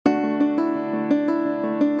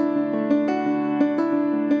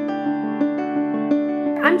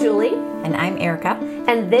I'm Julie. And I'm Erica.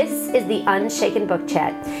 And this is the Unshaken Book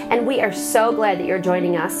Chat. And we are so glad that you're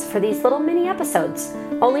joining us for these little mini episodes.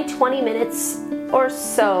 Only 20 minutes or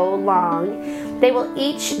so long. They will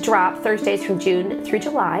each drop Thursdays from June through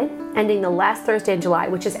July, ending the last Thursday in July,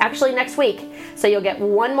 which is actually next week. So you'll get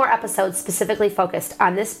one more episode specifically focused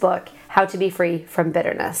on this book, How to Be Free from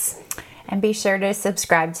Bitterness. And be sure to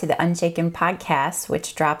subscribe to the Unshaken podcast,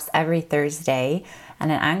 which drops every Thursday on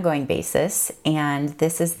an ongoing basis. And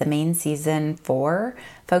this is the main season 4,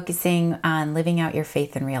 focusing on living out your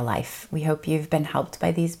faith in real life. We hope you've been helped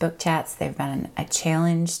by these book chats. They've been a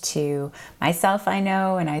challenge to myself, I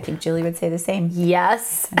know, and I think Julie would say the same.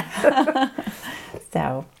 Yes.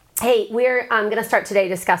 So, hey, we're going to start today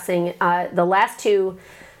discussing the last 2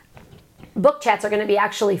 book chats are going to be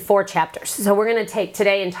actually 4 chapters. So we're going to take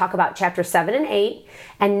today and talk about chapters 7 and 8.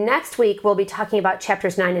 And next week, we'll be talking about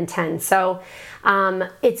chapters 9 and 10. So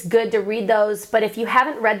it's good to read those. But if you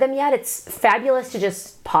haven't read them yet, it's fabulous to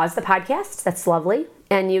just pause the podcast. That's lovely.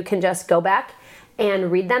 And you can just go back and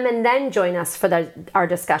read them and then join us for our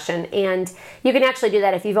discussion. And you can actually do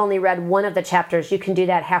that if you've only read one of the chapters. You can do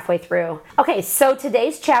that halfway through. Okay, so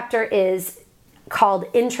today's chapter is called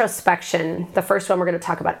Introspection, the first one we're going to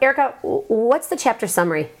talk about. Erica, what's the chapter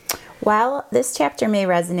summary? well, this chapter may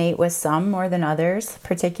resonate with some more than others,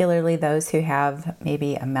 particularly those who have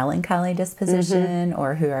maybe a melancholy disposition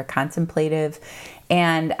or who are contemplative.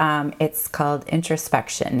 And it's called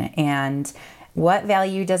Introspection. And what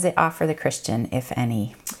value does it offer the Christian, if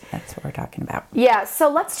any? That's what we're talking about. Yeah, so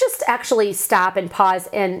let's just actually stop and pause.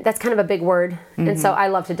 And that's kind of a big word. And so I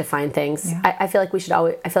love to define things. Yeah. I feel like we should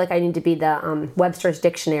always, I feel like I need to be the Webster's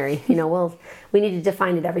dictionary. You know, well, we need to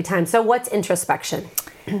define it every time. So what's introspection?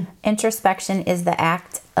 Introspection is the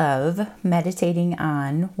act of meditating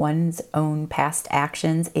on one's own past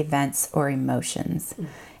actions, events, or emotions.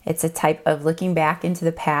 It's a type of looking back into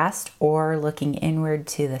the past or looking inward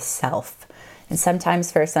to the self. And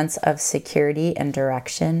sometimes for a sense of security and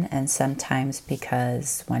direction, and sometimes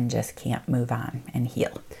because one just can't move on and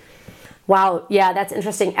heal. Wow, yeah, that's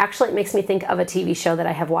interesting. Actually, it makes me think of a TV show that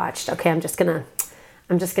I have watched. Okay, I'm just gonna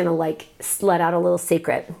like let out a little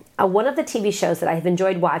secret. One of the TV shows that I have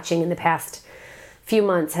enjoyed watching in the past few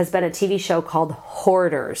months has been a TV show called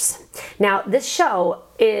Hoarders. Now, this show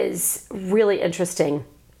is really interesting.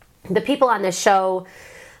 The people on this show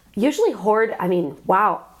usually hoard,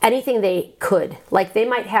 anything they could. Like they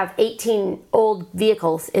might have 18 old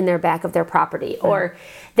vehicles in their back of their property, or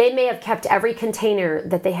they may have kept every container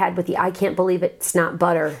that they had with the I can't believe it's not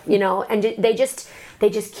butter, and they just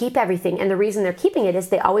keep everything. And the reason they're keeping it is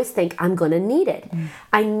they always think, I'm going to need it.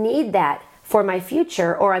 I need that for my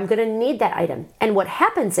future, or I'm going to need that item. And what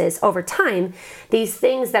happens is over time, these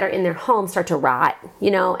things that are in their home start to rot,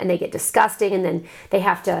 and they get disgusting, and then they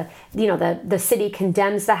have to, the city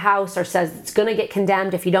condemns the house or says it's going to get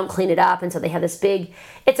condemned if you don't clean it up. And so they have this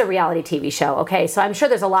it's a reality TV show. Okay. So I'm sure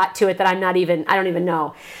there's a lot to it that I don't even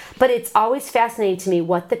know, but it's always fascinating to me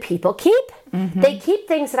what the people keep. They keep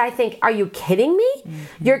things that I think, are you kidding me?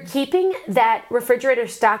 You're keeping that refrigerator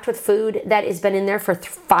stocked with food that has been in there for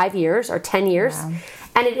 5 years or 10 years. Wow.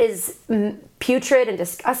 And it is putrid and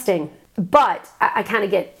disgusting. But I kind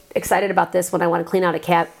of get excited about this when I want to clean out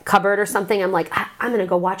a cupboard or something. I'm like, I'm going to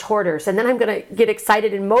go watch Hoarders. And then I'm going to get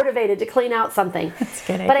excited and motivated to clean out something. That's a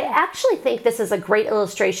good idea. But I actually think this is a great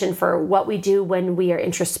illustration for what we do when we are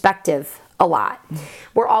introspective a lot.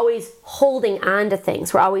 We're always holding on to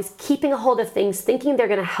things. We're always keeping a hold of things, thinking they're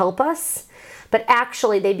going to help us, but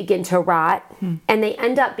actually they begin to rot and they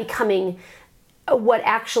end up becoming what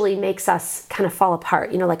actually makes us kind of fall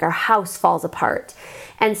apart, like our house falls apart.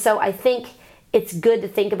 And so I think it's good to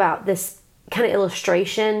think about this kind of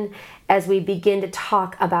illustration as we begin to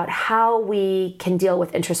talk about how we can deal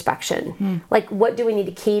with introspection. Like, what do we need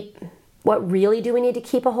to keep? What really do we need to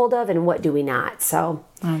keep a hold of, and what do we not? So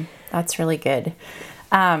that's really good.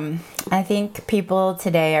 I think people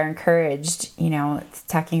today are encouraged,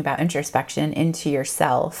 talking about introspection into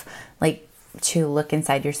yourself, like to look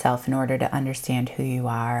inside yourself in order to understand who you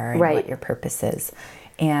are and what your purpose is.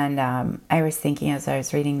 And I was thinking as I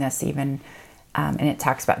was reading this even, and it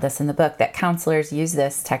talks about this in the book, that counselors use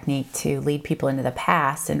this technique to lead people into the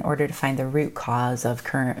past in order to find the root cause of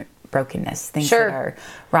current brokenness, things that are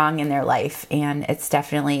wrong in their life. And it's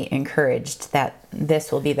definitely encouraged that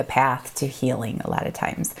this will be the path to healing a lot of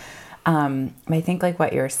times. I think like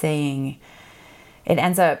what you're saying, it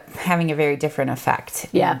ends up having a very different effect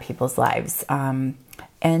in people's lives. And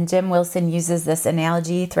Jim Wilson uses this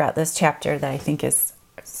analogy throughout this chapter that I think is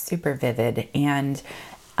super vivid. And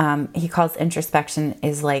he calls introspection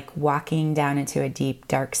is like walking down into a deep,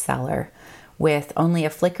 dark cellar with only a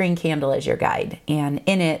flickering candle as your guide. And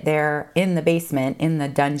in it, there, in the basement, in the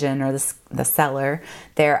dungeon or the cellar,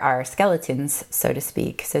 there are skeletons, so to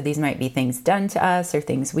speak. So these might be things done to us or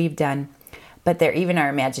things we've done, but they're even our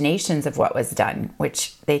imaginations of what was done,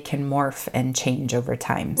 which they can morph and change over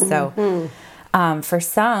time. So for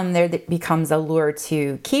some, there becomes a lure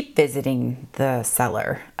to keep visiting the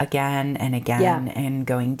cellar again and again and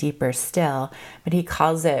going deeper still. But he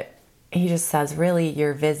calls it, he just says, really,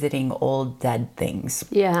 you're visiting old dead things.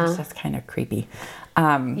 Yeah. So that's kind of creepy.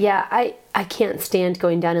 I can't stand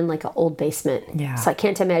going down in like an old basement. Yeah. So I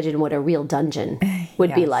can't imagine what a real dungeon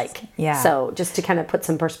would be like. Yeah. So just to kind of put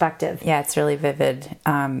some perspective. Yeah, it's really vivid.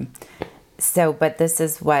 But this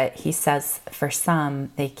is what he says, for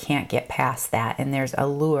some, they can't get past that. And there's a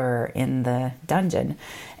lure in the dungeon.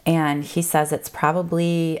 And he says it's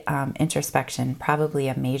probably introspection, probably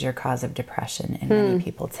a major cause of depression in many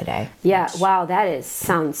people today. Yeah. Wow.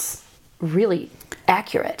 Sounds really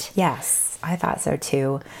accurate. Yes, I thought so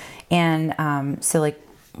too. And so like,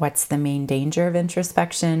 what's the main danger of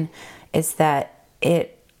introspection is that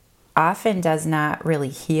it often does not really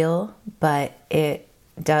heal, but it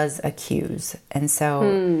does accuse. And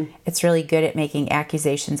so it's really good at making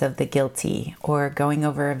accusations of the guilty or going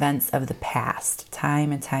over events of the past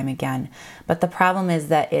time and time again. But the problem is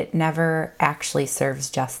that it never actually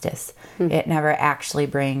serves justice. It never actually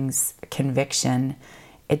brings conviction.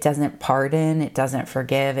 It doesn't pardon. It doesn't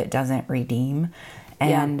forgive. It doesn't redeem.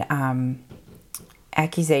 And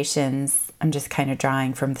accusations, I'm just kind of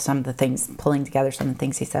drawing from some of the things, pulling together some of the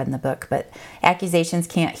things he said in the book, but accusations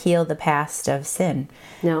can't heal the past of sin.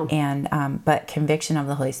 No. And but conviction of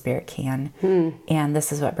the Holy Spirit can. And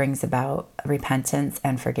this is what brings about repentance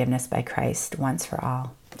and forgiveness by Christ once for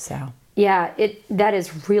all. So yeah, that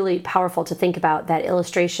is really powerful to think about, that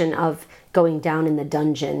illustration of going down in the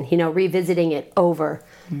dungeon, revisiting it over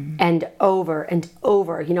and over and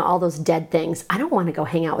over, all those dead things. I don't want to go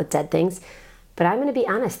hang out with dead things. But I'm going to be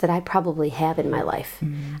honest that I probably have in my life.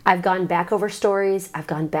 I've gone back over stories. I've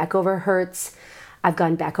gone back over hurts. I've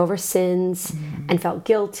gone back over sins and felt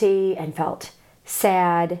guilty and felt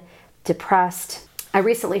sad, depressed. I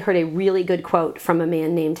recently heard a really good quote from a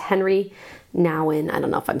man named Henry Nouwen. I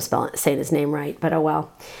don't know if I'm saying his name right, but oh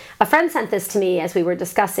well. A friend sent this to me as we were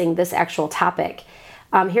discussing this actual topic.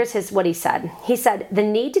 Here's what he said. He said, "The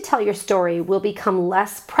need to tell your story will become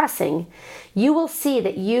less pressing. You will see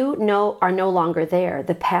that you are no longer there.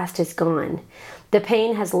 The past is gone. The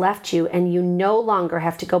pain has left you, and you no longer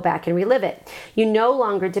have to go back and relive it. You no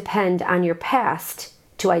longer depend on your past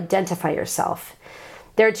to identify yourself.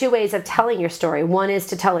 There are two ways of telling your story. One is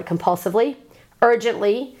to tell it compulsively,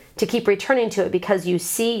 urgently, to keep returning to it because you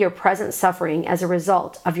see your present suffering as a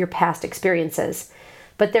result of your past experiences.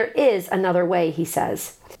 But there is another way," he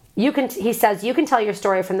says. You can tell your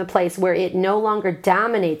story from the place where it no longer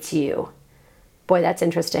dominates you." Boy, that's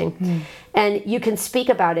interesting. "And you can speak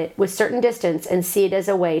about it with certain distance and see it as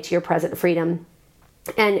a way to your present freedom.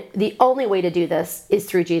 And the only way to do this is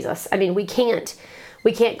through Jesus." I mean, we can't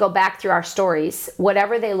go back through our stories,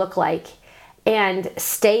 whatever they look like, and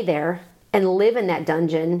stay there and live in that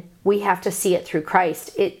dungeon. We have to see it through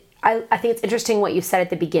Christ. I think it's interesting what you said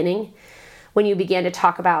at the beginning, when you began to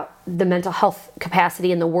talk about the mental health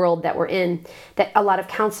capacity in the world that we're in, that a lot of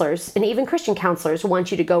counselors, and even Christian counselors,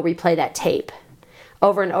 want you to go replay that tape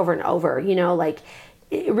over and over and over,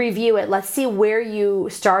 review it. Let's see where you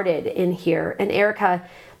started in here. And Erica,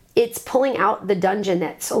 it's pulling out the dungeon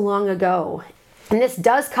that's so long ago. And this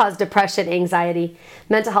does cause depression, anxiety,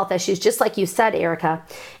 mental health issues, just like you said, Erica.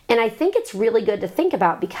 And I think it's really good to think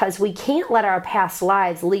about because we can't let our past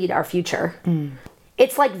lives lead our future.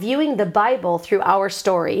 It's like viewing the Bible through our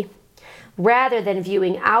story rather than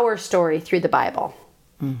viewing our story through the Bible.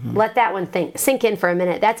 Let that one sink in for a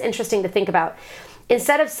minute. That's interesting to think about.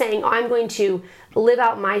 Instead of saying, I'm going to live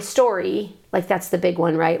out my story, like that's the big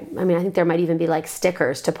one, right? I mean, I think there might even be like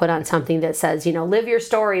stickers to put on something that says, live your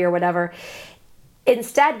story or whatever.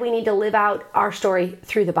 Instead, we need to live out our story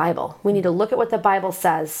through the Bible. We need to look at what the Bible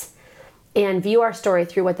says and view our story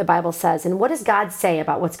through what the Bible says. And what does God say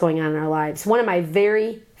about what's going on in our lives? One of my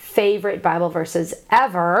very favorite Bible verses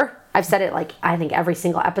ever, I've said it like I think every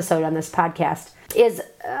single episode on this podcast, is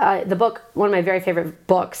the book, one of my very favorite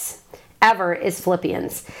books ever is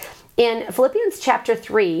Philippians. In Philippians chapter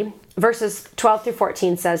 3, verses 12 through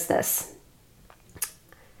 14 says this: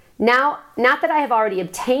 "Now, not that I have already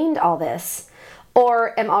obtained all this,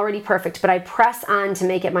 or am already perfect, but I press on to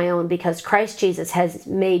make it my own because Christ Jesus has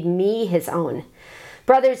made me his own.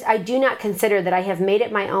 Brothers, I do not consider that I have made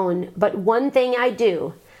it my own, but one thing I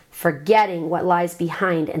do, forgetting what lies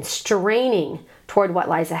behind and straining toward what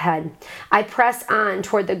lies ahead. I press on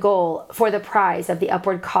toward the goal for the prize of the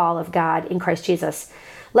upward call of God in Christ Jesus.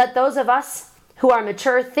 Let those of us who are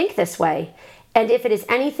mature think this way. And if it is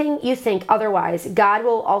anything you think otherwise, God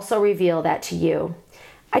will also reveal that to you.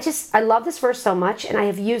 I love this verse so much, and I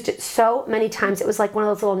have used it so many times. It was like one of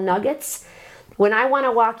those little nuggets. When I want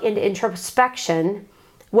to walk into introspection,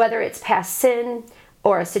 whether it's past sin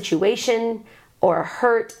or a situation or a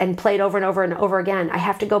hurt and play it over and over and over again, I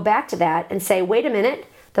have to go back to that and say, wait a minute,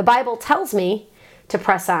 the Bible tells me to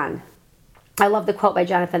press on. I love the quote by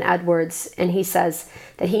Jonathan Edwards, and he says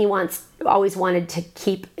that he always wanted to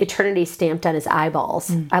keep eternity stamped on his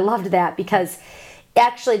eyeballs. I loved that because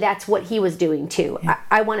actually that's what he was doing too. Yeah.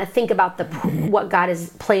 I want to think about what God has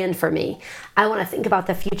planned for me. I want to think about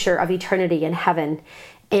the future of eternity in heaven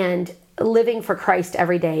and living for Christ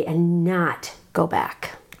every day and not go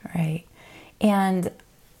back. Right. And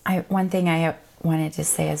one thing I wanted to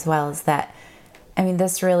say as well is that,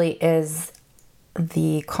 this really is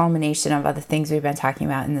the culmination of other things we've been talking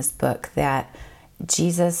about in this book, that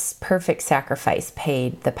Jesus' perfect sacrifice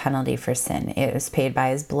paid the penalty for sin. It was paid by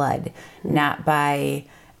his blood, not by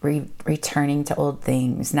returning to old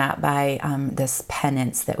things, not by this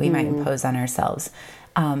penance that we might impose on ourselves.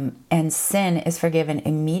 And sin is forgiven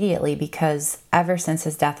immediately because ever since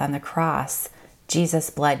his death on the cross, Jesus'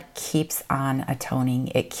 blood keeps on atoning.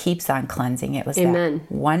 It keeps on cleansing. It was that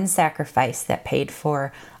one sacrifice that paid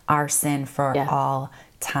for our sin for all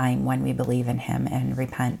time when we believe in him and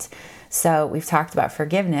repent. So we've talked about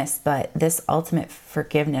forgiveness, but this ultimate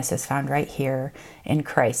forgiveness is found right here in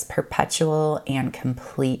Christ's perpetual and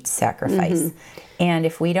complete sacrifice. And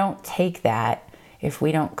if we don't take that, if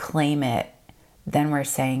we don't claim it, then we're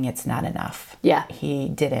saying it's not enough. Yeah. He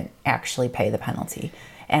didn't actually pay the penalty.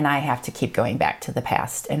 And I have to keep going back to the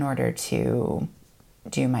past in order to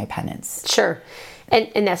do my penance. Sure.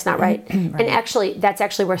 And that's not right. Right. And actually, that's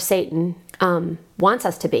actually where Satan wants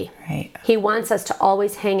us to be. Right. He wants us to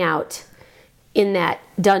always hang out in that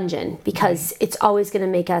dungeon because it's always going to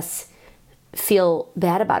make us feel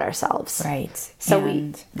bad about ourselves. Right. So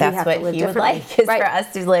that's have what to live he would like, is for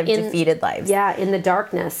us to live defeated lives. Yeah, in the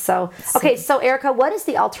darkness. So Erica, what is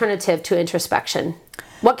the alternative to introspection?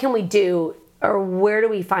 What can we do, or where do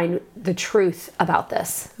we find the truth about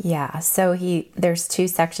this? Yeah, so there's two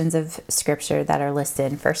sections of scripture that are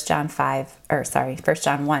listed. 1 John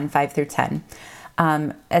 1, 5 through 10.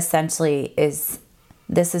 Essentially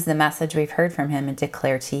this is the message we've heard from him and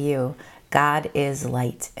declare to you. God is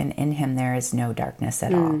light, and in him there is no darkness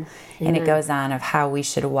at all. And it goes on of how we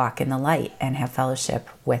should walk in the light and have fellowship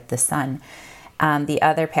with the Son. The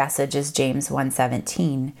other passage is James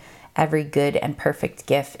 1:17. Every good and perfect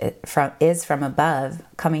gift is from above,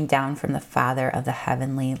 coming down from the Father of the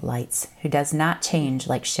heavenly lights, who does not change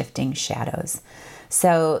like shifting shadows.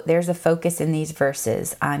 So there's a focus in these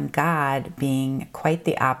verses on God being quite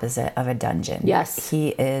the opposite of a dungeon. Yes.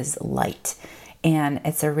 He is light. And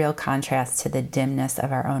it's a real contrast to the dimness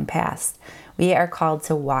of our own past. We are called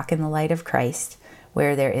to walk in the light of Christ,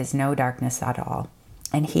 where there is no darkness at all.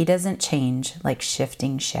 And he doesn't change like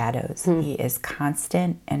shifting shadows. He is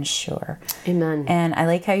constant and sure. Amen. And I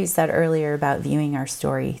like how you said earlier about viewing our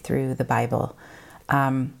story through the Bible.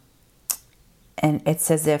 And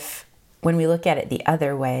it's as if when we look at it the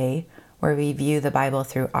other way, where we view the Bible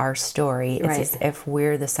through our story, it's as if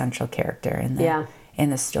we're the central character in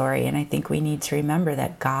the story. And I think we need to remember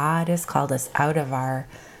that God has called us out of our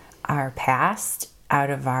past, out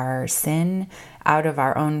of our sin, out of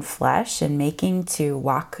our own flesh, and making to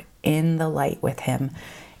walk in the light with him.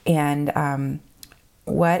 And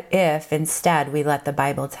what if instead we let the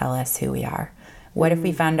Bible tell us who we are? What if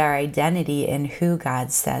we found our identity in who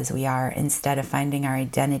God says we are instead of finding our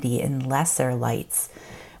identity in lesser lights,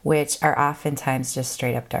 which are oftentimes just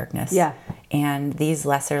straight up darkness? Yeah. And these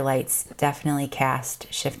lesser lights definitely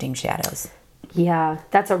cast shifting shadows. Yeah,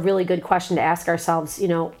 that's a really good question to ask ourselves.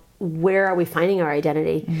 Where are we finding our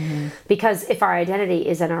identity? Because if our identity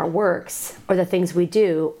is in our works or the things we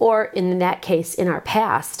do, or in that case, in our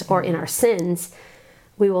past or in our sins,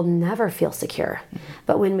 we will never feel secure.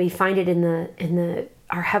 But when we find it in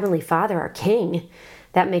our Heavenly Father, our King,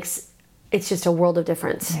 it's just a world of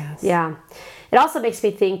difference. Yes. Yeah. It also makes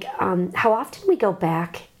me think how often we go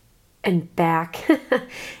back and back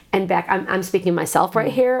and back. I'm speaking of myself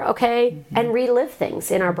right here, okay? And relive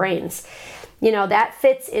things in our brains. That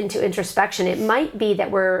fits into introspection. It might be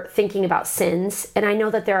that we're thinking about sins, and I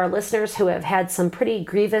know that there are listeners who have done some pretty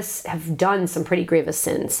grievous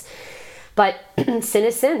sins. But sin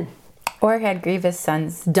is sin. Or had grievous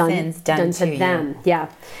sins done to them. You. Yeah.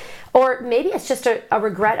 Or maybe it's just a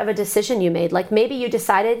regret of a decision you made. Like maybe you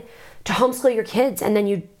decided to homeschool your kids and then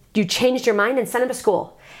you you changed your mind and sent them to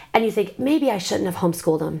school. And you think, maybe I shouldn't have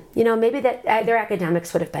homeschooled them. Maybe that their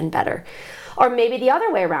academics would have been better. Or maybe the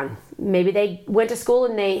other way around. Maybe they went to school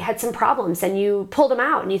and they had some problems and you pulled them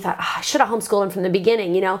out and you thought, I should have homeschooled them from the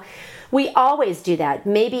beginning. We always do that.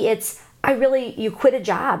 Maybe it's, you quit a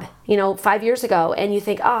job, 5 years ago, and you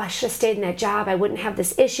think, I should have stayed in that job. I wouldn't have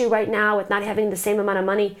this issue right now with not having the same amount of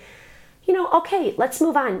money. Okay, let's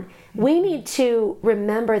move on. We need to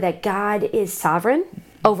remember that God is sovereign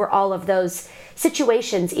over all of those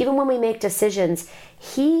situations. Even when we make decisions,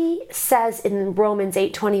 he says in Romans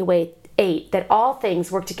 8:28 that all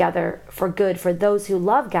things work together for good for those who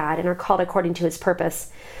love God and are called according to his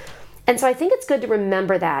purpose. And so I think it's good to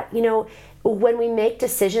remember that, when we make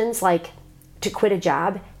decisions like to quit a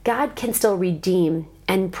job, God can still redeem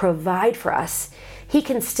and provide for us. He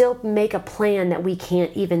can still make a plan that we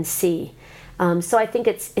can't even see. So I think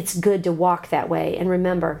it's good to walk that way and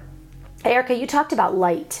remember. Erica, you talked about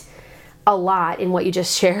light a lot in what you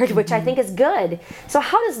just shared, which I think is good. So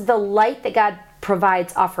how does the light that God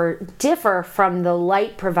provides differ from the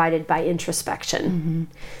light provided by introspection?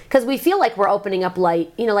 Because we feel like we're opening up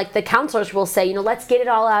light, like the counselors will say, let's get it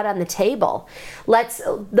all out on the table. Let's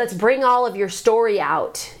bring all of your story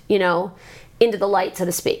out, into the light, so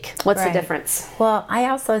to speak. What's the difference? Well, I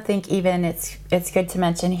also think even it's good to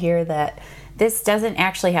mention here that this doesn't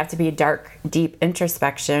actually have to be a dark, deep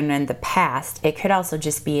introspection in the past. It could also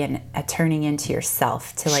just be a turning into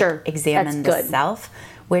yourself to examine the self,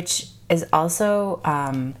 which is also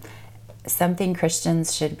something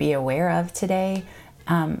Christians should be aware of today.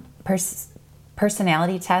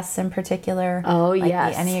 Personality tests in particular. Oh,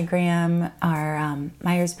 yes. The Enneagram or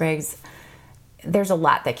Myers-Briggs. There's a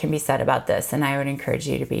lot that can be said about this, and I would encourage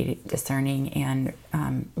you to be discerning and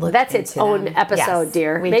look That's into its own episode, yes,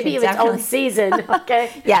 dear. Maybe even its own season. Okay.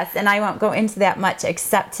 Yes, and I won't go into that much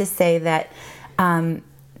except to say that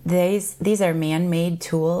these are man-made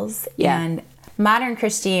tools, and modern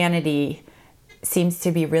Christianity seems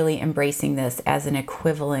to be really embracing this as an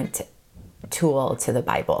equivalent tool to the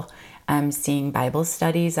Bible. I'm seeing Bible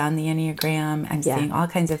studies on the Enneagram. I'm seeing all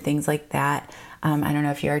kinds of things like that. I don't know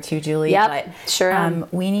if you are too, Julie. Yep, but, sure.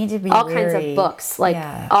 We need to be all kinds of books,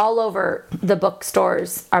 all over the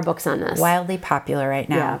bookstores are books on this. Wildly popular right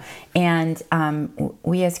now. Yeah. And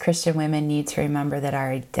we as Christian women need to remember that our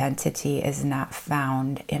identity is not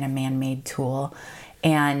found in a man-made tool.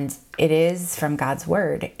 And it is from God's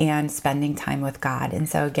word and spending time with God. And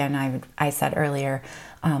so again, I said earlier,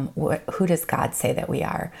 who does God say that we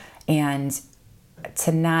are? And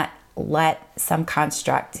to not let some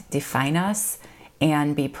construct define us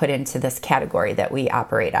and be put into this category that we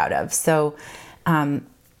operate out of. So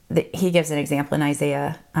he gives an example in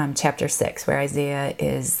Isaiah chapter 6, where Isaiah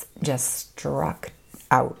is just struck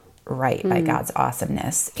outright by God's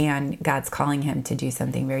awesomeness. And God's calling him to do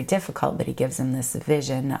something very difficult, but he gives him this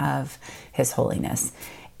vision of his holiness.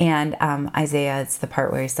 And Isaiah, it's the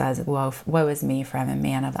part where he says, woe is me, for I'm a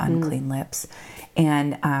man of unclean lips.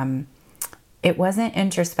 And it wasn't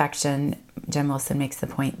introspection, Jim Wilson makes the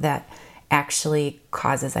point, that actually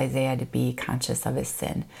causes Isaiah to be conscious of his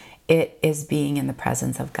sin. It is being in the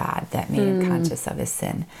presence of God that made him conscious of his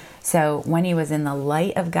sin. So when he was in the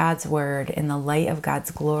light of God's word, in the light of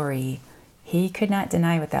God's glory, he could not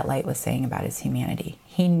deny what that light was saying about his humanity.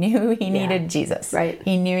 He knew he needed Jesus. Right.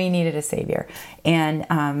 He knew he needed a savior. And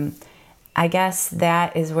I guess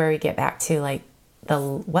that is where we get back to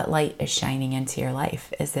what light is shining into your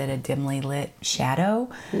life? Is it a dimly lit shadow,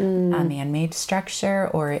 a man-made structure,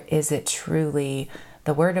 or is it truly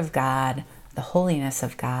the Word of God, the holiness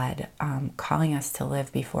of God, calling us to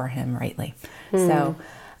live before Him rightly? So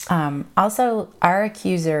also, our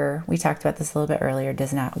accuser, we talked about this a little bit earlier,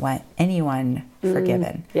 does not want anyone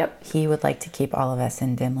forgiven. Yep. He would like to keep all of us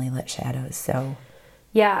in dimly lit shadows. So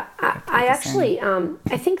yeah, I actually,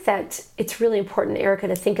 I think that it's really important, Erica,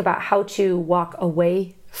 to think about how to walk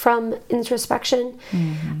away from introspection.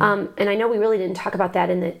 And I know we really didn't talk about that,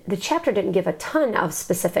 and the chapter didn't give a ton of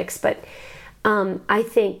specifics, but I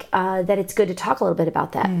think that it's good to talk a little bit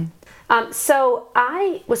about that. So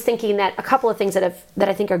I was thinking that a couple of things that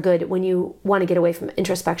I think are good when you want to get away from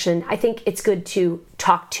introspection. I think it's good to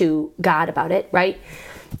talk to God about it, right?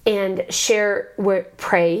 And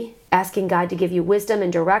pray, asking God to give you wisdom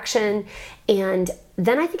and direction. And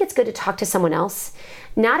then I think it's good to talk to someone else,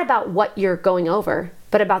 not about what you're going over,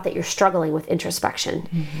 but about that you're struggling with introspection.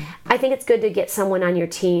 I think it's good to get someone on your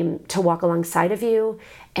team to walk alongside of you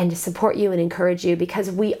and to support you and encourage you, because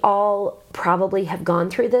we all probably have gone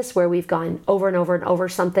through this where we've gone over and over and over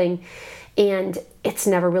something, and it's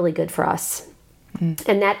never really good for us.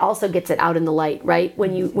 And that also gets it out in the light, right?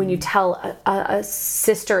 When you tell a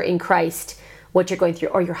sister in Christ what you're going through,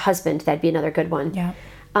 or your husband. That'd be another good one. Yeah.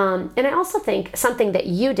 And I also think something that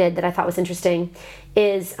you did that I thought was interesting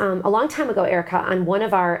is a long time ago, Erica, on one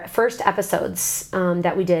of our first episodes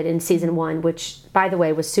that we did in season 1, which, by the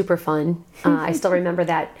way, was super fun. I still remember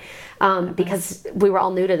that because we were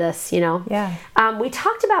all new to this, Yeah. We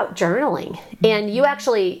talked about journaling, and you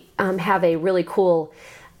actually have a really cool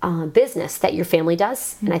business that your family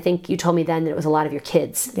does. And I think you told me then that it was a lot of your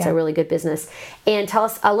kids. It's a really good business. And tell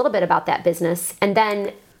us a little bit about that business. And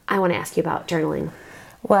then I want to ask you about journaling.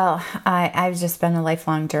 Well, I've just been a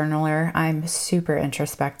lifelong journaler. I'm super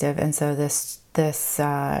introspective, and so this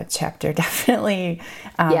chapter definitely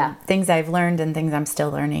things I've learned and things I'm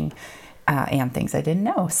still learning, and things I didn't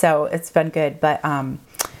know. So it's been good. But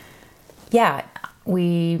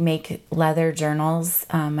we make leather journals.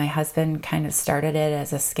 My husband kind of started it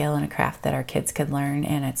as a skill and a craft that our kids could learn,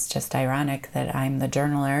 and it's just ironic that I'm the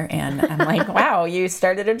journaler, and I'm like, wow, you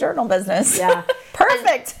started a journal business. Yeah.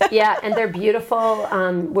 Perfect. And they're beautiful.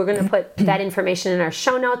 We're going to put that information in our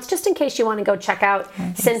show notes just in case you want to go check out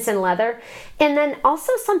Scents and Leather. And then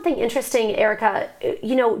also something interesting, Erica,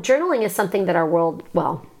 journaling is something that our world,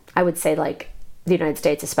 well, I would say like the United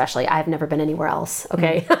States especially, I've never been anywhere else,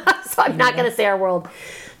 okay? So I'm not going to say our world.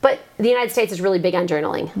 But the United States is really big on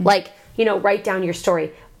journaling. Like, write down your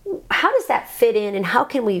story. How does that fit in, and how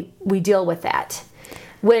can we deal with that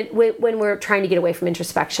when we're trying to get away from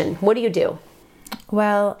introspection? What do you do?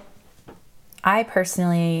 Well, I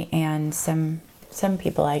personally, and some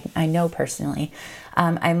people I know personally,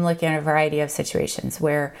 I'm looking at a variety of situations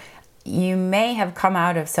where you may have come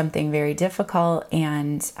out of something very difficult,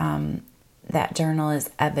 and that journal is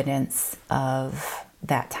evidence of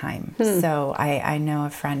that time. So I know a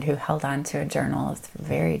friend who held on to a journal of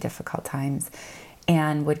very difficult times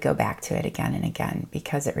and would go back to it again and again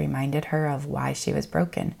because it reminded her of why she was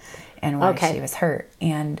broken and why she was hurt.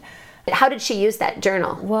 And how did she use that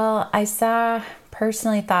journal? Well,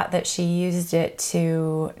 personally thought that she used it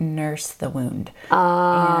to nurse the wound.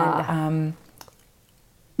 And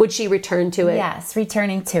would she return to it? Yes,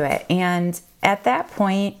 returning to it. And at that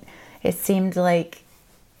point, it seemed like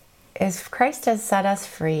if Christ has set us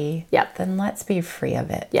free, then let's be free of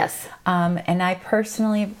it. Yes. And I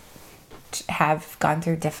personally have gone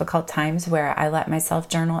through difficult times where I let myself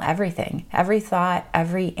journal everything, every thought,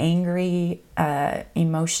 every angry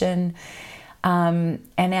emotion. And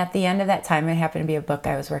at the end of that time, it happened to be a book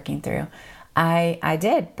I was working through. I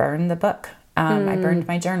did burn the book. I burned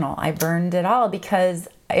my journal. I burned it all because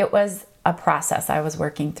it was a process I was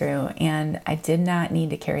working through, and I did not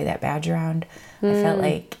need to carry that badge around. I felt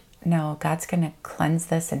like, no, God's going to cleanse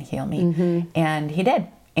this and heal me. And he did.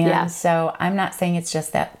 And so I'm not saying it's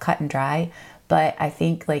just that cut and dry, but I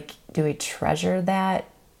think, do we treasure that,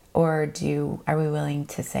 or are we willing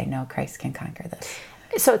to say, no, Christ can conquer this?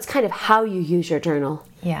 So it's kind of how you use your journal.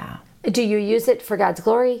 Yeah. Do you use it for God's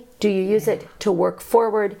glory? Do you use it to work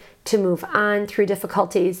forward, to move on through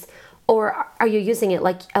difficulties? Or are you using it,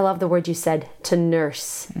 like, I love the word you said, to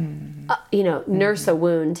nurse, nurse a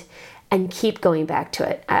wound and keep going back to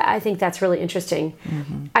it? I think that's really interesting.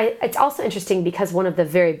 It's also interesting because one of the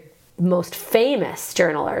very most famous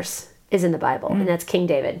journalers is in the Bible, and that's King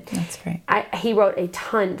David. That's great. He wrote a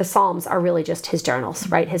ton. The Psalms are really just his journals,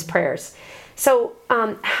 right? His prayers. So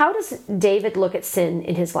how does David look at sin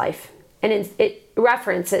in his life? And it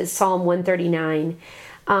references Psalm 139.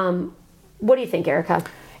 What do you think, Erica?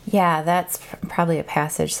 Yeah, that's probably a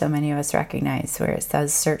passage so many of us recognize where it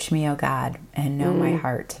says, "Search me, O God, and know my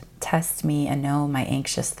heart. Test me and know my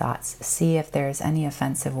anxious thoughts. See if there is any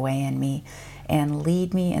offensive way in me, and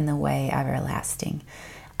lead me in the way everlasting."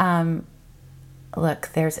 Look,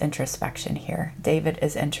 there's introspection here. David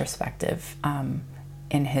is introspective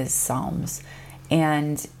in his Psalms,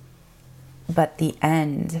 but the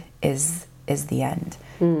end is the end.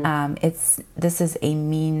 This is a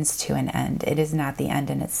means to an end. It is not the end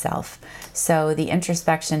in itself. So the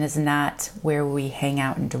introspection is not where we hang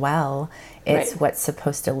out and dwell. It's what's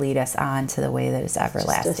supposed to lead us on to the way that is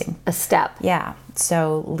everlasting. Just a step. Yeah.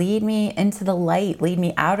 So lead me into the light. Lead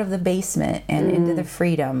me out of the basement and into the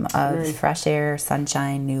freedom of fresh air,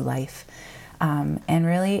 sunshine, new life. And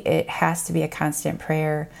really, it has to be a constant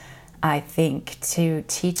prayer, I think, to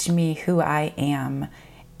teach me who I am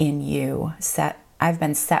in you. I've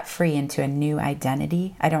been set free into a new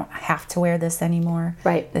identity. I don't have to wear this anymore,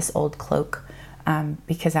 this old cloak,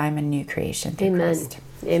 because I'm a new creation through Christ.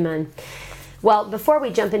 Amen. Well, before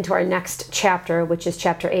we jump into our next chapter, which is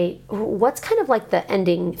chapter 8, what's kind of like the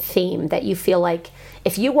ending theme that you feel like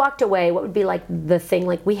if you walked away, what would be like the thing?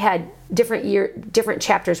 Like we had different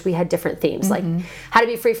chapters, we had different themes. Like how to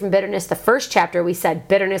be free from bitterness. The first chapter we said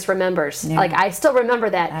bitterness remembers. Yeah. Like I still remember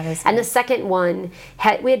that. And the second one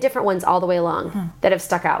we had different ones all the way along that have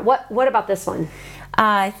stuck out. What about this one?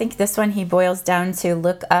 I think this one he boils down to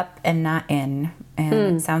look up and not in.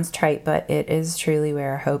 And it sounds trite, but it is truly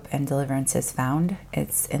where our hope and deliverance is found.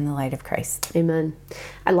 It's in the light of Christ. Amen.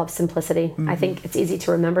 I love simplicity. I think it's easy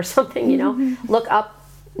to remember something, Look up,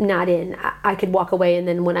 not in. I could walk away, and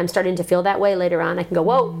then when I'm starting to feel that way later on, I can go,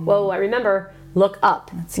 whoa, I remember. Look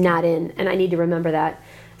up, not in. And I need to remember that.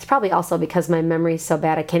 It's probably also because my memory is so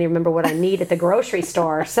bad I can't even remember what I need at the grocery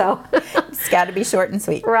store. So it's got to be short and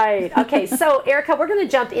sweet. Right. Okay, so Erica, we're going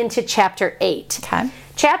to jump into chapter 8. Okay.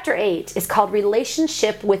 Chapter 8 is called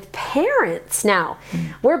Relationship with Parents. Now,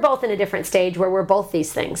 we're both in a different stage where we're both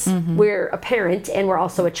these things. We're a parent and we're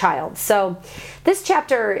also a child. So this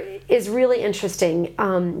chapter is really interesting.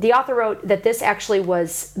 The author wrote that this actually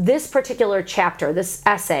was this particular chapter, this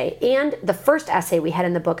essay, and the first essay we had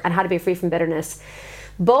in the book on how to be free from bitterness.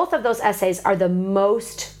 Both of those essays are the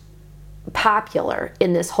most popular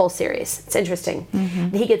in this whole series. It's interesting.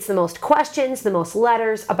 He gets the most questions, the most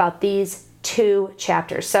letters about these 2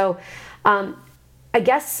 chapters. So I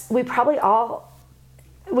guess we don't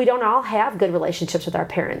all have good relationships with our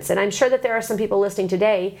parents. And I'm sure that there are some people listening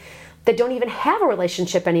today that don't even have a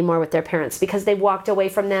relationship anymore with their parents because they walked away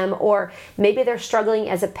from them, or maybe they're struggling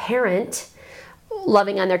as a parent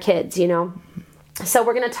loving on their kids, So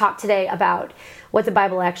we're going to talk today about what the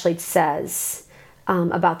Bible actually says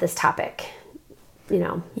about this topic,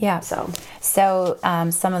 Yeah. So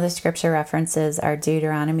some of the scripture references are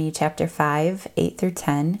Deuteronomy chapter 5, 8 through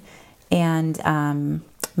 10, and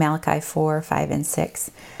Malachi 4, 5, and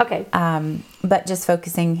 6. Okay. But just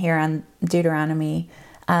focusing here on Deuteronomy,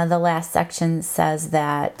 the last section says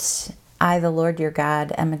that I, the Lord your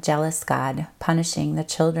God, am a jealous God, punishing the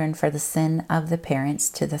children for the sin of the parents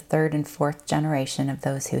to the 3rd and 4th generation of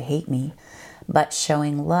those who hate me, but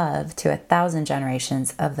showing love to 1,000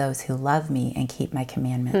 generations of those who love me and keep my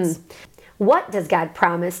commandments. What does God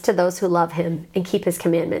promise to those who love him and keep his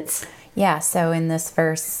commandments? Yeah, so in this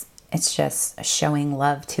verse, it's just showing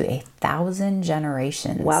love to 1,000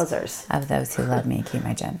 generations. Wowzers. Of those who love me and keep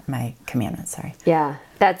my commandments. Sorry. Yeah,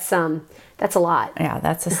 that's a lot. Yeah,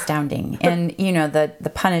 that's astounding. And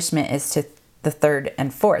the punishment is to the 3rd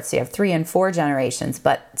and 4th. So you have 3 and 4 generations,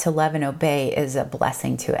 but to love and obey is a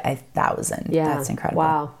blessing to 1,000. Yeah, that's incredible.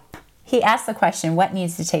 Wow. He asked the question, what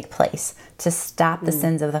needs to take place to stop the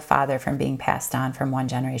sins of the father from being passed on from one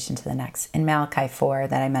generation to the next? In Malachi 4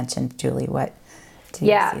 that I mentioned, Julie, what do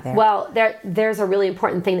you see there? Well, there's a really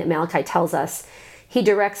important thing that Malachi tells us. He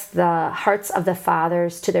directs the hearts of the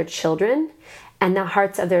fathers to their children and the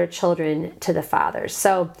hearts of their children to the fathers.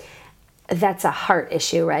 So that's a heart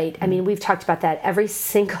issue, right? I mean, we've talked about that every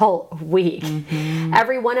single week.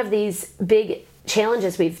 Every one of these big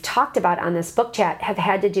challenges we've talked about on this book chat have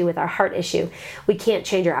had to do with our heart issue. We can't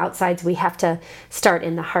change our outsides. We have to start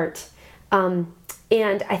in the heart. And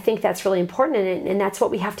I think that's really important. And that's what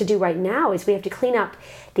we have to do right now is we have to clean up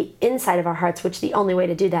the inside of our hearts, which the only way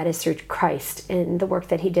to do that is through Christ and the work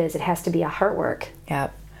that he does. It has to be a heart work.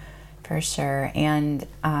 Yep, for sure. And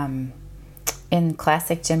in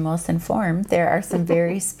classic Jim Wilson form, there are some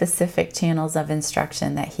very specific channels of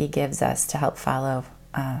instruction that he gives us to help follow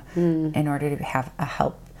in order to have a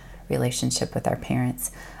help relationship with our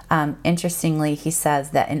parents. Interestingly, he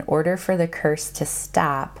says that in order for the curse to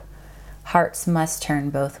stop, hearts must turn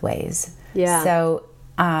both ways. Yeah. So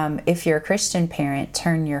if you're a Christian parent,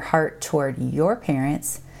 turn your heart toward your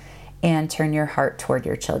parents and turn your heart toward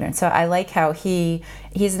your children. So I like how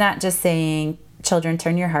he's not just saying, children,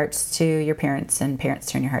 turn your hearts to your parents, and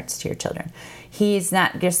parents, turn your hearts to your children. He's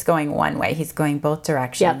not just going one way. He's going both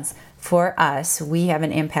directions. Yep. For us, we have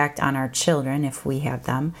an impact on our children, if we have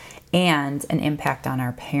them, and an impact on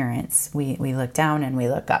our parents. We look down and we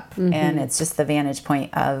look up. And it's just the vantage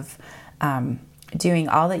point of doing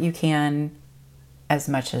all that you can as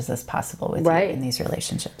much as is possible with you in these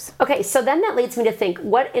relationships. Okay, so then that leads me to think,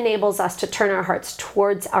 what enables us to turn our hearts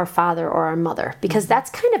towards our father or our mother? Because that's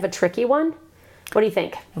kind of a tricky one. What do you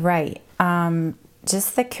think? Right.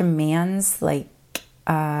 Just the commands, like,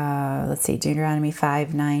 let's see, Deuteronomy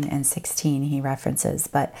 5, 9, and 16 he references.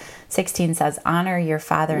 But 16 says, honor your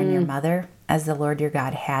father and your mother as the Lord your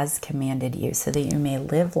God has commanded you, so that you may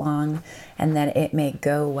live long and that it may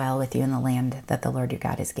go well with you in the land that the Lord your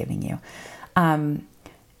God is giving you.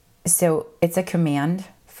 So it's a command,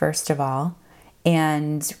 first of all.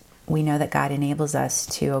 And we know that God enables us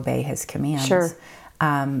to obey his commands. Sure.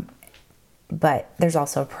 But there's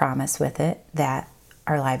also a promise with it that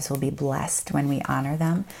our lives will be blessed when we honor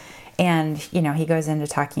them. And, he goes into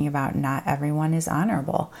talking about not everyone is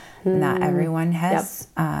honorable. Not everyone has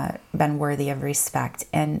been worthy of respect.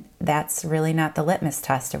 And that's really not the litmus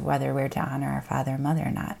test of whether we're to honor our father and mother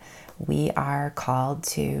or not. We are called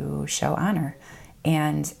to show honor.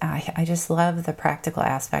 And I just love the practical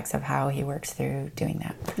aspects of how he works through doing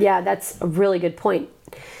that. Yeah, that's a really good point.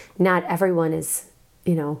 Not everyone is,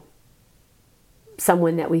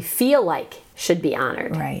 someone that we feel like should be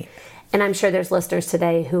honored. Right. And I'm sure there's listeners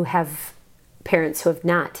today who have parents who have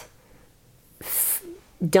not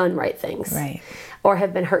done right things. Right. Or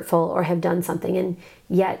have been hurtful or have done something. And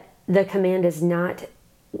yet the command is not,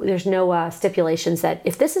 there's no stipulations that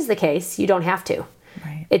if this is the case, you don't have to.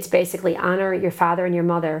 Right. It's basically honor your father and your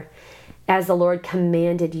mother as the Lord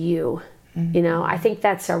commanded you. Mm-hmm. I think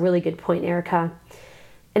that's a really good point, Erica.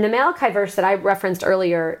 And the Malachi verse that I referenced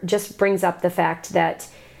earlier just brings up the fact that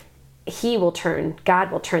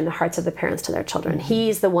God will turn the hearts of the parents to their children. Mm-hmm.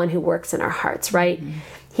 He's the one who works in our hearts, right? Mm-hmm.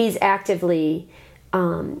 He's actively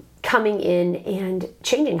coming in and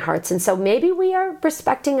changing hearts. And so maybe we are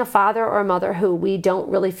respecting a father or a mother who we don't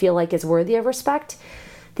really feel like is worthy of respect.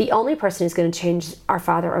 The only person who's going to change our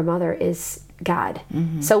father or mother is God.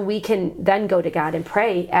 Mm-hmm. So we can then go to God and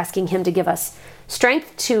pray, asking him to give us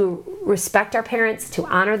strength to respect our parents, to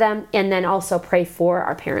honor them, and then also pray for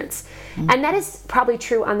our parents. Mm-hmm. And that is probably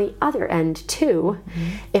true on the other end too. Mm-hmm.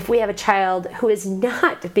 If we have a child who is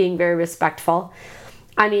not being very respectful,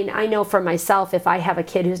 I know for myself, if I have a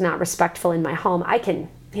kid who's not respectful in my home, I can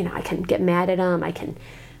get mad at them.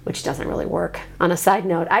 Which doesn't really work. On a side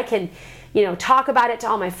note, I can, talk about it to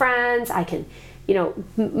all my friends. I can,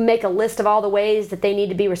 make a list of all the ways that they need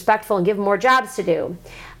to be respectful and give them more jobs to do.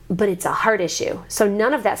 But it's a heart issue. So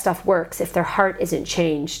none of that stuff works if their heart isn't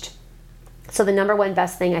changed. So the number one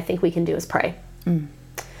best thing I think we can do is pray. Mm.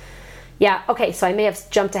 Yeah, okay, so I may have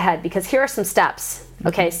jumped ahead because here are some steps.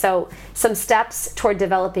 Okay, so some steps toward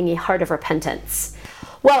developing a heart of repentance.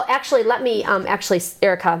 Well, actually, let me,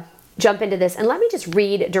 Erica, jump into this and let me just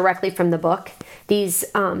read directly from the book these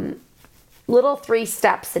little 3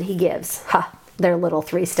 steps that he gives. They're little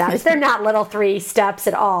 3 steps. They're not little 3 steps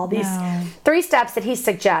at all. These 3 steps that he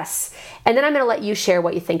suggests. And then I'm going to let you share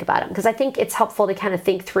what you think about them because I think it's helpful to kind of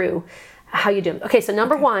think through how you do them. Okay, so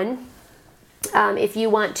number 1, if you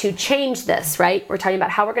want to change this, right? We're talking about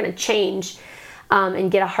how we're going to change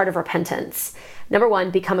and get a heart of repentance. Number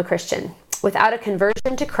 1, become a Christian. Without a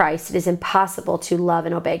conversion to Christ, it is impossible to love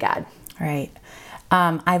and obey God. Right.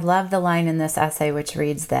 I love the line in this essay which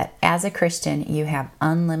reads that as a Christian, you have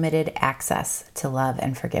unlimited access to love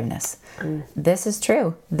and forgiveness. This is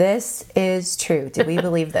true. This is true. Do we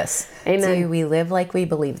believe this? Amen. Do we live like we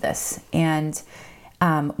believe this? And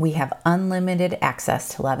we have unlimited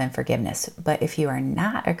access to love and forgiveness. But if you are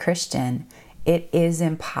not a Christian, it is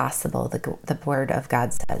impossible, the Word of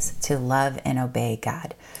God says, to love and obey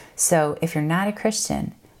God. So if you're not a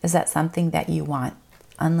Christian, is that something that you want?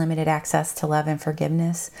 Unlimited access to love and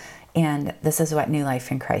forgiveness. And this is what New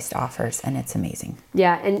Life in Christ offers, and it's amazing.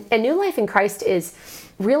 Yeah, and New Life in Christ is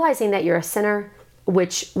realizing that you're a sinner,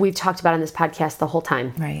 which we've talked about on this podcast the whole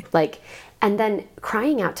time. Right. And then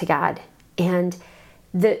crying out to God. And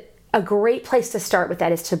a great place to start with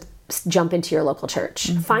that is to jump into your local church.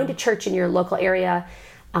 Mm-hmm. Find a church in your local area.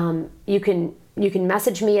 You can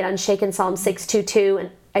message me at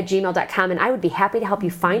unshakenpsalm622@gmail.com, and I would be happy to help you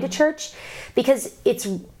find a church because it's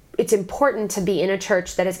important to be in a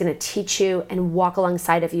church that is going to teach you and walk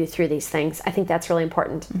alongside of you through these things. I think that's really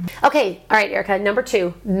important. Mm-hmm. Okay, all right, Erica. Number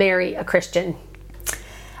 2, marry a Christian.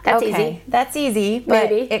 That's easy. That's easy, but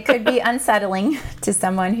maybe. It could be unsettling to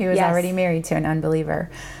someone who is already married to an unbeliever.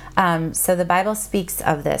 So the Bible speaks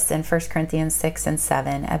of this in 1 Corinthians 6 and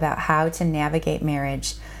 7 about how to navigate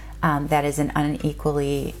marriage that is an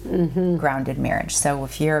unequally grounded marriage. So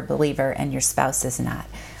if you're a believer and your spouse is not,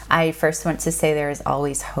 I first want to say there is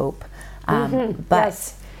always hope.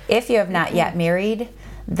 But if you have not yet married,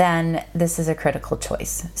 then this is a critical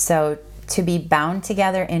choice. So to be bound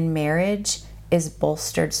together in marriage is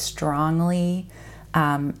bolstered strongly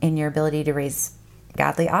in your ability to raise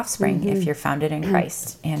godly offspring if you're founded in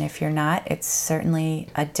Christ. And if you're not, it's certainly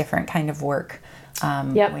a different kind of work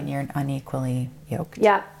when you're unequally yoked.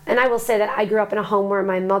 Yeah, and I will say that I grew up in a home where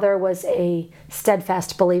my mother was a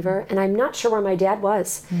steadfast believer, and I'm not sure where my dad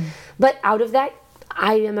was. But out of that,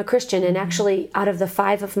 I am a Christian, and actually out of the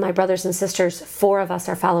 5 of my brothers and sisters, 4 of us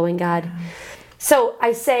are following God. So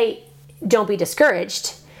I say, don't be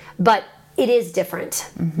discouraged, but it is different.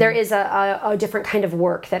 There is a different kind of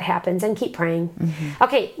work that happens, and keep praying.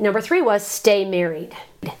 Okay, number 3 was stay married.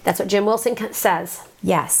 That's what Jim Wilson says.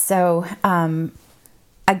 Yes. So,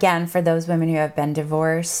 again, for those women who have been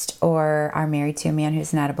divorced or are married to a man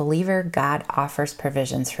who's not a believer, God offers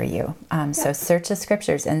provisions for you. So search the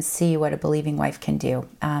scriptures and see what a believing wife can do.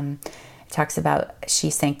 It talks about she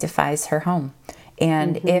sanctifies her home.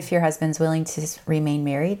 And if your husband's willing to remain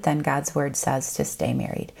married, then God's word says to stay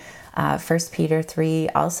married. 1 Peter 3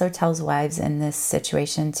 also tells wives in this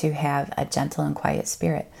situation to have a gentle and quiet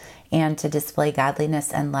spirit and to display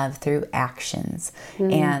godliness and love through actions.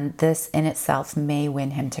 And this in itself may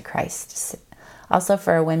win him to Christ. Also,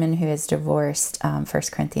 for a woman who is divorced, 1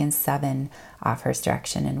 Corinthians 7 offers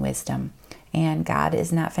direction and wisdom. And God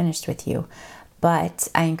is not finished with you. But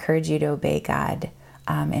I encourage you to obey God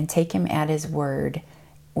and take him at his word,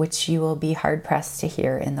 which you will be hard-pressed to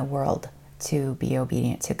hear in the world, to be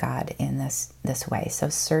obedient to God in this way. So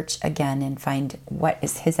search again and find what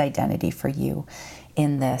is his identity for you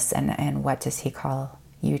in this, and what does he call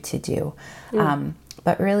you to do.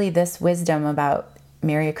 But really, this wisdom about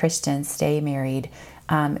marry a Christian, stay married,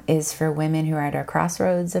 is for women who are at a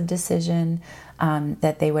crossroads of decision,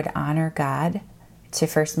 that they would honor God to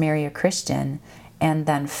first marry a Christian and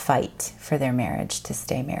then fight for their marriage to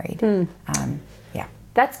stay married.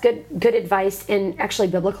 That's good advice, and actually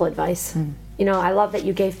biblical advice. You know, I love that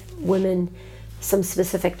you gave women some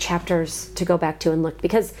specific chapters to go back to and look,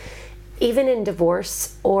 because even in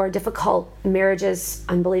divorce or difficult marriages,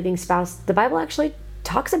 unbelieving spouse, the Bible actually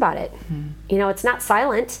talks about it. You know, it's not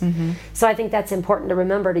silent. So I think that's important to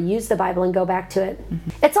remember, to use the Bible and go back to it.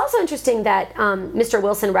 It's also interesting that Mr.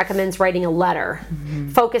 Wilson recommends writing a letter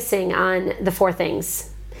focusing on the 4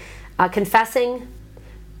 things: confessing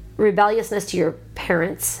rebelliousness to your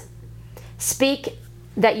parents, speak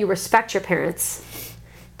that you respect your parents,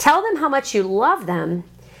 tell them how much you love them,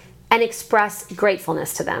 and express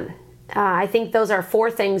gratefulness to them. I think those are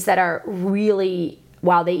 4 things that are really,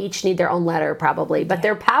 wow, they each need their own letter probably, but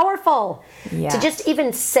they're powerful. To just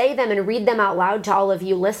even say them and read them out loud to all of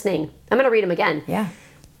you listening. I'm going to read them again.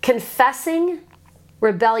 Confessing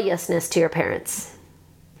rebelliousness to your parents.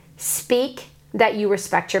 Speak that you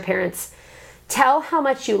respect your parents. Tell how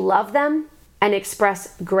much you love them, and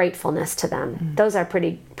express gratefulness to them. Those are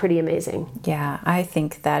pretty amazing. Yeah, I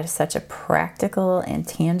think that is such a practical and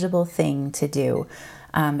tangible thing to do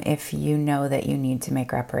if you know that you need to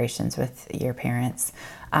make reparations with your parents.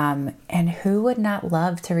 And who would not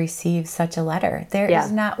love to receive such a letter? There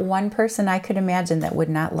is not one person I could imagine that would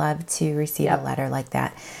not love to receive a letter like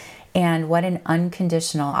that. And what an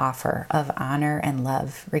unconditional offer of honor and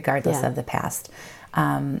love, regardless of the past.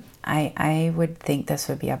 I would think this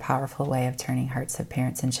would be a powerful way of turning hearts of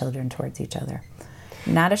parents and children towards each other.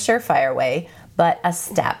 Not a surefire way, but a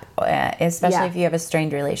step, especially if you have a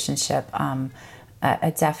strained relationship,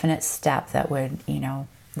 a definite step that would,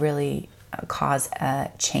 really cause a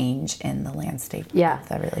change in the landscape of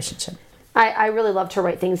the relationship. I really love to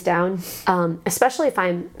write things down, especially if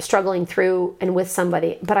I'm struggling through and with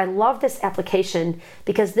somebody. But I love this application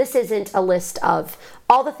because this isn't a list of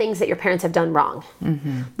all the things that your parents have done wrong.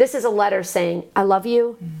 This is a letter saying, I love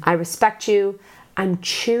you, I respect you, I'm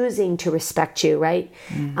choosing to respect you, right?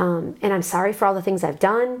 And I'm sorry for all the things I've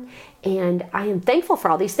done, and I am thankful for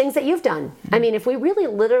all these things that you've done. I mean, if we really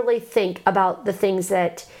literally think about the things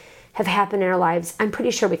that have happened in our lives, I'm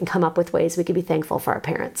pretty sure we can come up with ways we could be thankful for our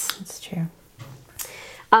parents. That's true.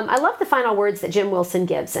 I love the final words that Jim Wilson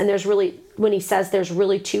gives. And when he says there's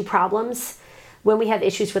really 2 problems when we have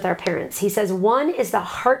issues with our parents. He says one is the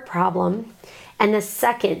heart problem, and the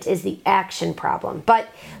second is the action problem. But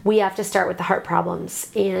we have to start with the heart problems.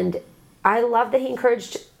 And I love that he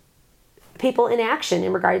encouraged people in action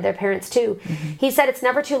in regard to their parents too. He said it's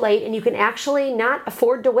never too late, and you can actually not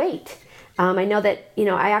afford to wait. I know that,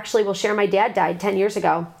 I actually will share my dad died 10 years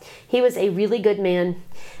ago. He was a really good man,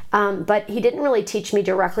 but he didn't really teach me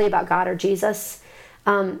directly about God or Jesus,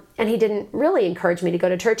 and he didn't really encourage me to go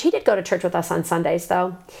to church. He did go to church with us on Sundays,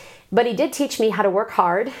 though, but he did teach me how to work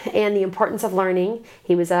hard and the importance of learning.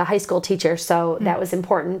 He was a high school teacher, so that was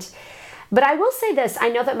important. But I will say this, I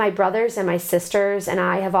know that my brothers and my sisters and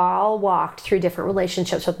I have all walked through different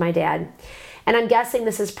relationships with my dad. And I'm guessing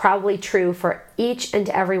this is probably true for each and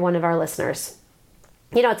every one of our listeners.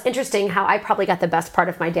 It's interesting how I probably got the best part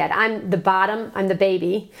of my dad. I'm the bottom, I'm the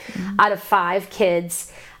baby out of 5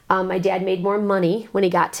 kids. My dad made more money when he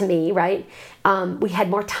got to me, right? We had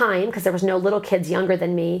more time because there was no little kids younger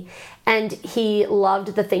than me. And he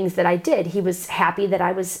loved the things that I did. He was happy that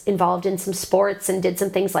I was involved in some sports and did some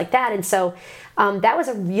things like that. And so that was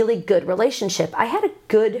a really good relationship. I had a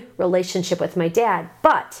good relationship with my dad,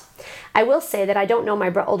 but I will say that I don't know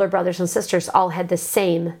my older brothers and sisters all had the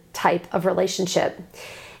same type of relationship.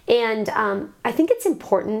 And I think it's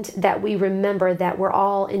important that we remember that we're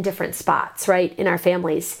all in different spots, right, in our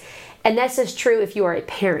families. And this is true if you are a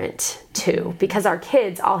parent too, because our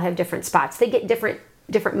kids all have different spots. They get different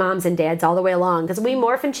moms and dads all the way along because we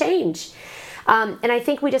morph and change. And I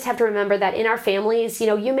think we just have to remember that in our families,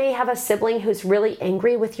 you may have a sibling who's really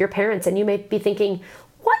angry with your parents, and you may be thinking,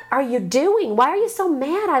 what are you doing? Why are you so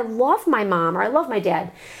mad? I love my mom or I love my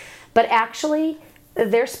dad. But actually,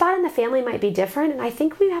 their spot in the family might be different, and I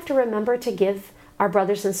think we have to remember to give our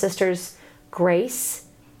brothers and sisters grace.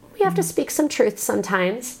 We have to speak some truth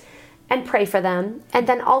sometimes and pray for them, and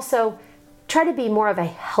then also try to be more of a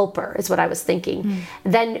helper is what I was thinking,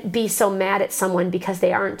 than be so mad at someone because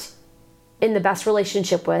they aren't in the best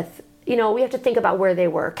relationship with. We have to think about where they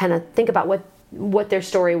were, kind of think about what their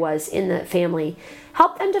story was in the family.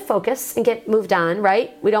 Help them to focus and get moved on,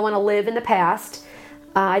 right? We don't want to live in the past.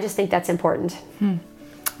 I just think that's important.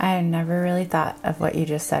 I had never really thought of what you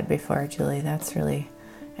just said before, Julie. That's really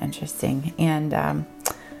interesting. And I'm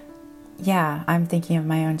thinking of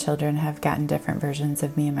my own children have gotten different versions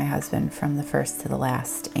of me and my husband from the first to the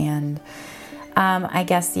last. And I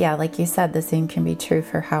guess, like you said, the same can be true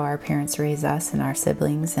for how our parents raise us and our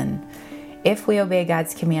siblings. And if we obey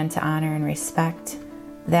God's command to honor and respect,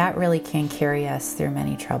 that really can carry us through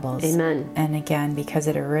many troubles. Amen. And again, because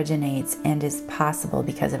it originates and is possible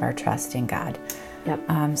because of our trust in God.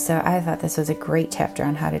 Yep. So I thought this was a great chapter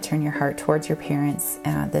on how to turn your heart towards your parents.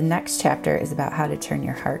 The next chapter is about how to turn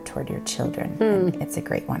your heart toward your children. And it's a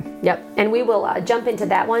great one. Yep. And we will jump into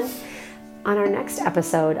that one on our next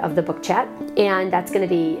episode of the Book Chat. And that's going to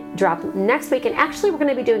be dropped next week. And actually, we're going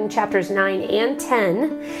to be doing chapters 9 and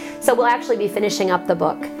 10. So we'll actually be finishing up the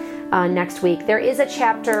book next week. There is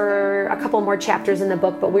a couple more chapters in the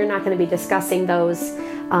book, but we're not going to be discussing those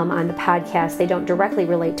on the podcast. They don't directly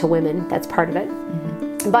relate to women. That's part of it.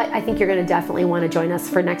 But I think you're going to definitely want to join us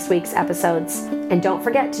for next week's episodes. And don't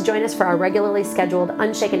forget to join us for our regularly scheduled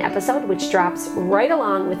Unshaken episode, which drops right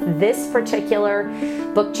along with this particular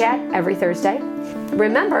book chat every Thursday.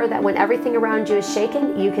 Remember that when everything around you is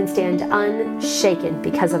shaken, you can stand unshaken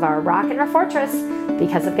because of our rock and our fortress,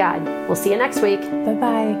 because of God. We'll see you next week.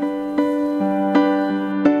 Bye-bye.